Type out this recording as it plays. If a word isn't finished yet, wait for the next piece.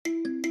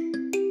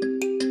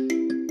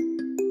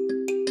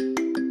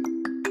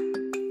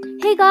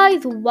Hey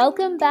guys,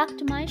 welcome back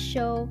to my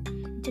show.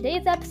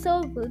 Today's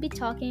episode, we'll be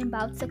talking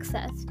about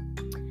success.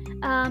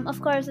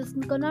 Of course, it's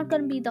not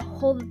going to be the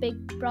whole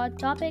big broad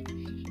topic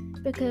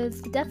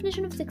because the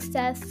definition of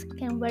success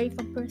can vary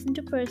from person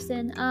to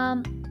person.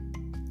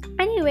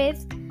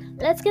 Anyways,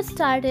 let's get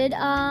started.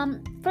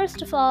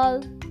 First of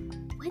all,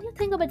 when you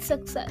think about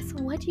success,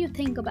 what do you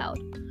think about?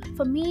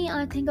 For me,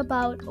 I think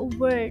about a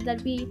word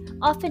that we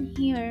often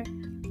hear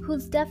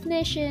whose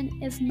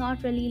definition is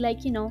not really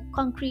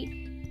concrete.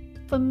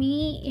 For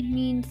me, it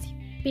means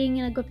being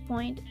in a good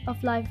point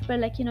of life where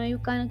you're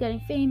kind of getting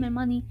fame and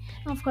money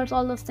and of course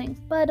all those things.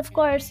 But of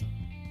course,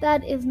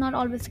 that is not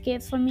always the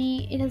case. For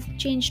me, it has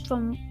changed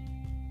from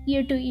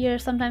year to year.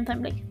 Sometimes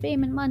I'm like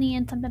fame and money,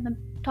 and sometimes I'm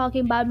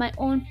talking about my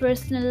own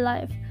personal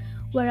life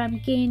where I'm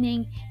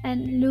gaining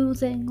and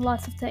losing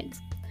lots of things.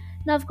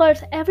 Now of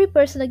course, every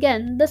person,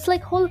 again, this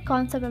whole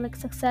concept of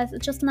success,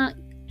 it's just not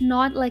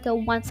like a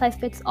one size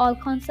fits all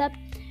concept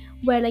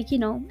where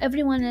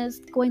everyone is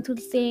going through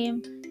the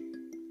same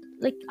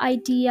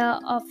idea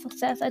of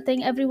success. I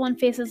think everyone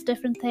faces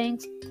different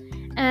things,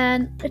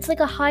 and it's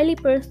a highly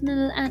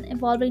personal and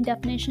evolving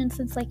definition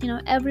since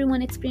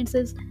everyone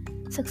experiences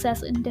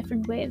success in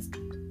different ways.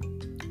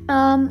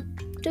 To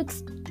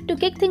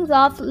kick things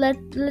off, let's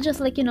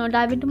just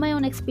dive into my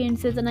own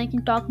experiences, and I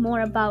can talk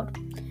more about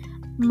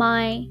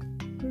my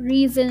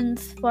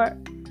reasons for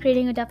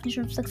creating a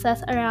definition of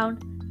success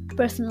around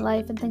personal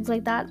life and things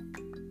like that.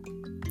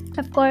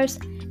 Of course,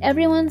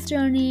 everyone's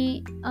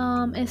journey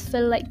is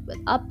filled with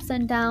ups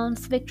and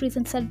downs, victories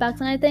and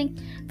setbacks, and I think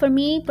for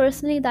me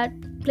personally that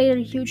played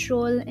a huge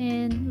role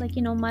in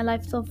my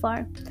life so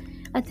far.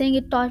 I think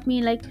it taught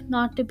me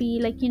not to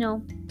be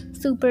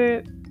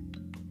super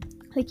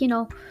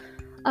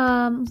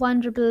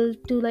vulnerable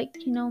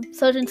to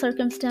certain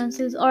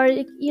circumstances, or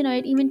it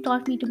even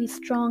taught me to be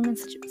strong in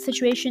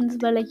situations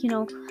where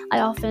I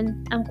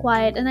often am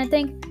quiet. And I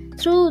think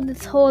through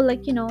this whole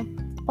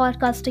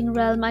podcasting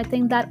realm, I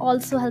think that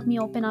also helped me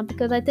open up,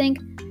 because I think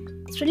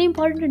it's really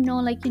important to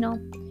know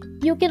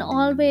you can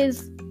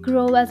always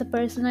grow as a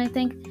person. I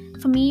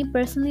think for me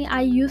personally,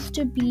 I used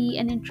to be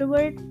an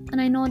introvert, and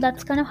I know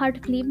that's kind of hard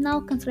to believe now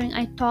considering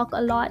I talk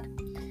a lot.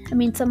 I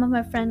mean, some of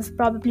my friends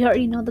probably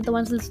already know, that the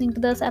ones listening to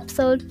this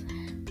episode,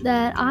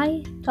 that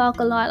I talk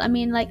a lot. I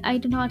mean, I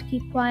do not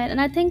keep quiet,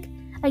 and I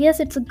guess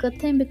it's a good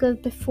thing, because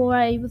before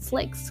I was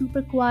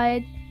super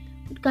quiet,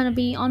 would kind of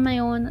be on my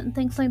own and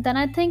things like that.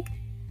 I think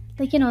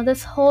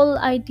this whole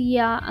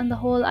idea, and the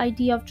whole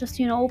idea of just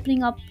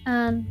opening up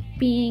and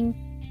being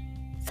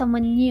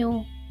someone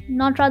new,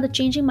 not rather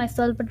changing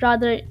myself but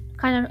rather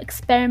kind of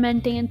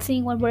experimenting and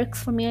seeing what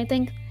works for me, I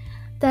think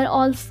that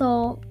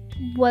also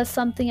was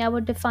something I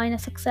would define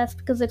as success,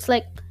 because it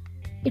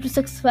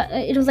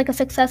was like a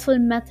successful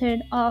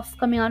method of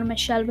coming out of my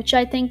shell, which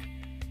I think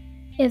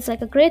is a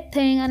great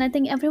thing. And I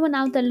think everyone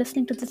out there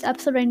listening to this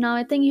episode right now,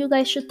 I think you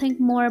guys should think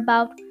more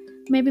about,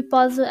 maybe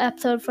pause the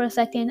episode for a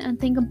second and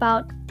think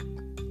about,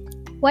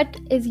 what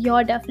is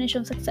your definition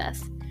of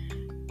success?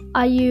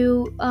 Are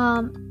you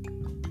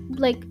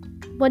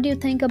what do you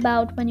think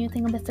about when you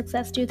think about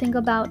success? Do you think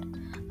about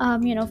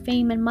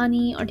fame and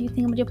money, or do you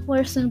think about your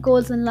personal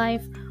goals in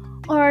life,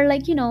 or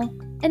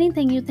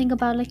anything you think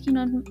about?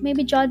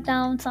 Maybe jot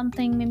down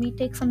something, maybe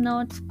take some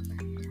notes.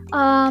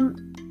 I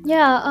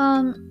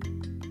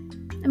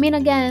mean,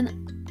 again,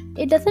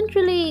 it doesn't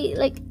really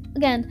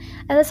again,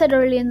 as I said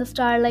earlier in the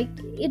start,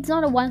 it's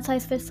not a one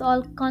size fits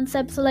all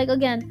concept. So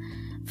again,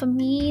 for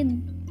me,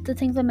 the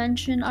things I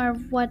mentioned are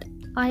what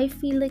I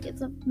feel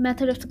it's a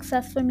method of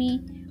success for me,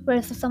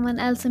 whereas for someone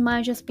else it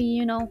might just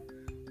be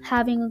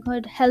having a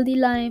good healthy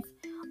life,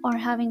 or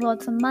having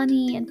lots of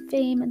money and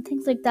fame and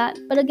things like that.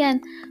 But again,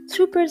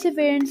 through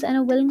perseverance and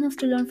a willingness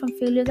to learn from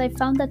failures, I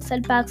found that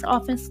setbacks are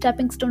often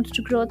stepping stones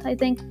to growth. I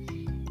think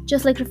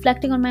just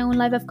reflecting on my own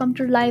life, I've come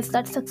to realize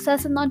that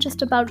success is not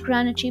just about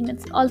grand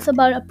achievements, it's also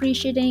about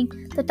appreciating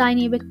the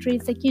tiny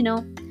victories,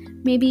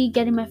 maybe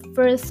getting my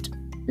first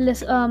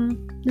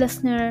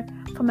listener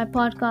for my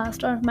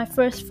podcast, or my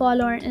first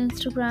follower on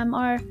Instagram,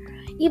 or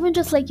even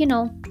just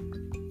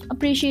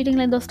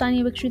appreciating those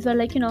tiny victories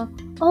where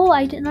oh,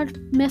 I did not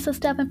miss a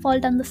step and fall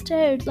down the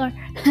stairs, or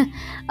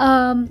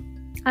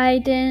I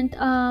didn't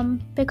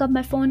pick up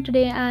my phone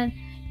today and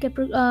get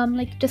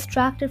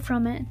distracted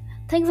from it,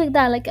 things like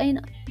that. I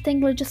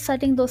think we're just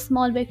setting those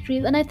small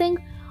victories. And I think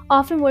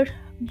often what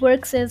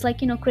works is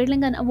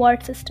creating an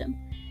award system,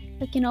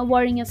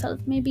 awarding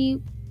yourself.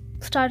 Maybe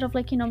start off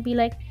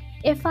be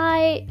if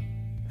I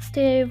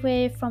stay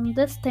away from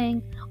this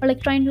thing, or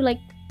trying to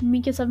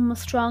make yourself more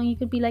strong, you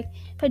could be if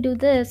I do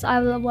this, I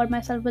will award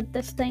myself with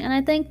this thing. And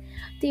I think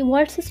the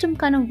award system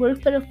kind of works,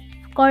 but of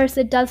course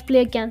it does play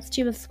against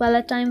you as well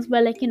at times,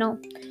 where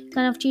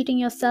kind of cheating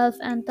yourself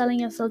and telling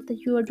yourself that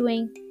you are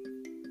doing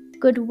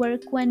good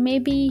work when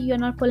maybe you're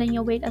not pulling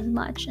your weight as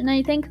much. And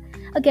I think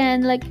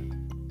again, it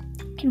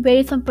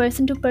varies from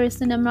person to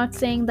person. I'm not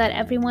saying that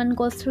everyone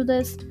goes through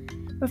this,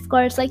 but of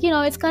course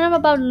it's kind of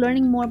about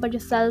learning more about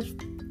yourself.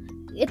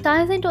 It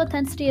ties into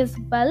authenticity as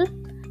well.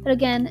 But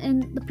again,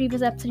 in the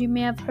previous episode, you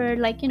may have heard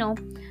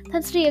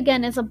authenticity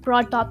again is a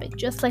broad topic,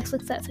 just like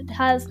success. It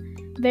has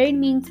varied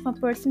meanings from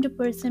person to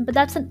person, but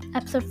that's an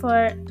episode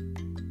for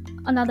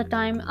another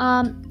time.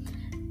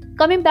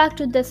 Coming back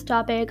to this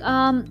topic,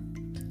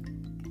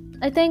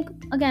 I think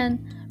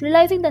again,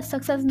 realizing that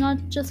success is not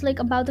just like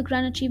about the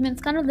grand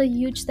achievements, kind of the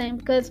huge thing,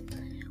 because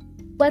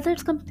whether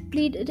it's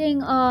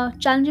completing a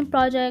challenging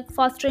project,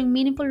 fostering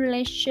meaningful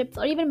relationships,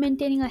 or even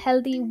maintaining a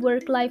healthy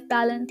work-life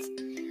balance,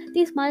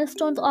 these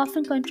milestones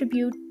often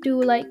contribute to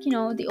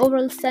the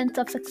overall sense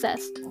of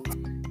success.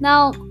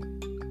 Now,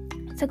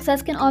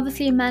 success can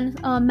obviously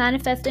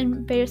manifest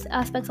in various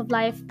aspects of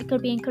life. It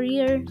could be in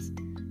careers,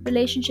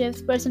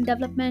 relationships, personal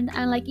development,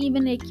 and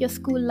even like your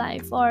school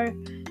life or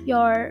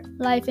your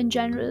life in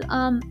general.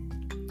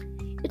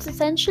 It's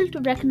essential to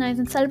recognize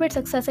and celebrate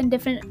success in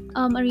different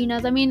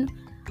arenas. I mean,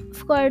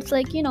 of course,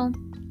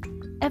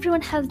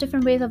 everyone has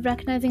different ways of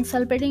recognizing,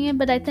 celebrating it,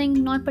 but I think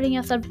not putting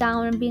yourself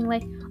down and being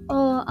like,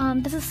 oh,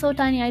 this is so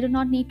tiny, I do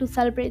not need to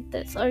celebrate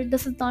this, or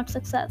this is not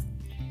success.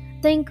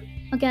 Think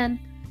again,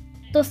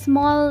 those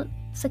small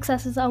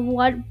successes are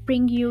what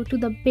bring you to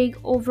the big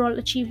overall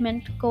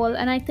achievement goal.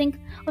 And I think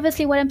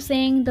obviously what I'm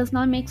saying does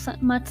not make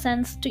much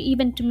sense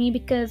to me,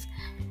 because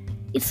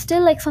it's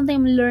still like something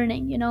I'm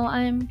learning.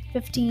 I'm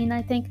 15.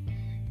 I think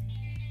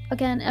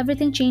again,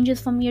 everything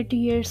changes from year to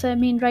year. So I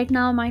mean, right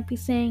now I might be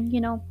saying,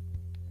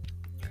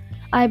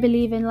 I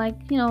believe in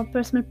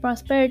personal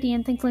prosperity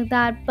and things like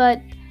that,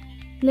 but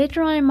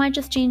later on it might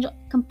just change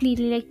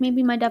completely. Like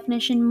maybe my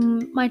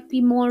definition might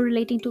be more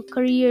relating to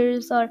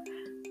careers or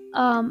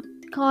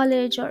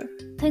college or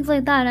things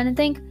like that. And I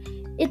think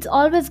it's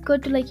always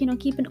good to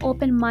keep an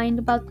open mind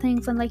about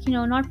things, and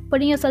not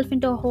putting yourself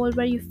into a hole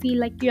where you feel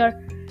like you're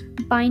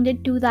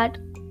binded to that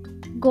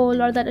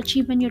goal or that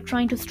achievement you're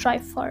trying to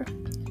strive for.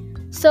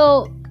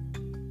 So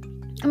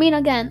I mean,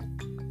 again,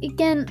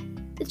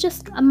 it's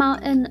just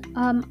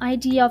an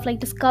idea of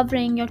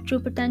discovering your true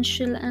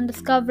potential and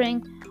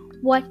discovering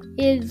what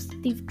is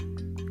the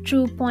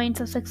true points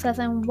of success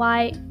and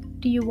why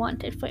do you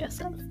want it for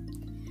yourself.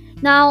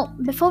 Now,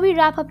 before we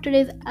wrap up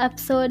today's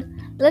episode,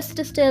 let's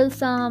distill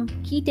some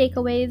key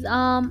takeaways.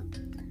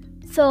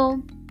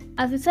 So,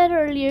 as we said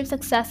earlier,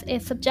 success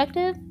is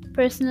subjective,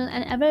 personal,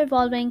 and ever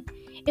evolving.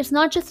 It's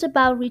not just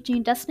about reaching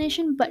a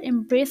destination, but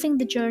embracing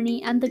the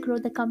journey and the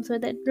growth that comes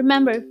with it.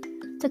 Remember,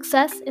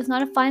 success is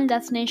not a final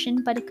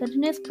destination, but a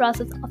continuous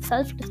process of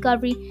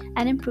self-discovery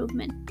and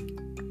improvement.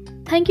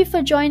 Thank you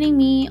for joining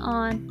me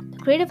on The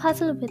Creative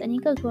Hustle with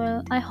Anika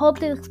Goyal. I hope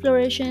this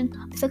exploration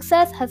of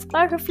success has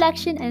sparked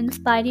reflection and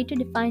inspired you to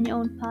define your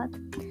own path.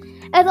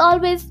 As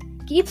always,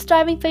 keep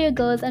striving for your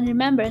goals, and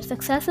remember,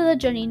 success is a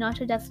journey, not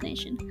a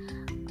destination.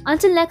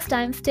 Until next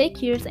time, stay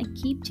curious and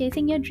keep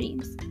chasing your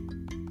dreams.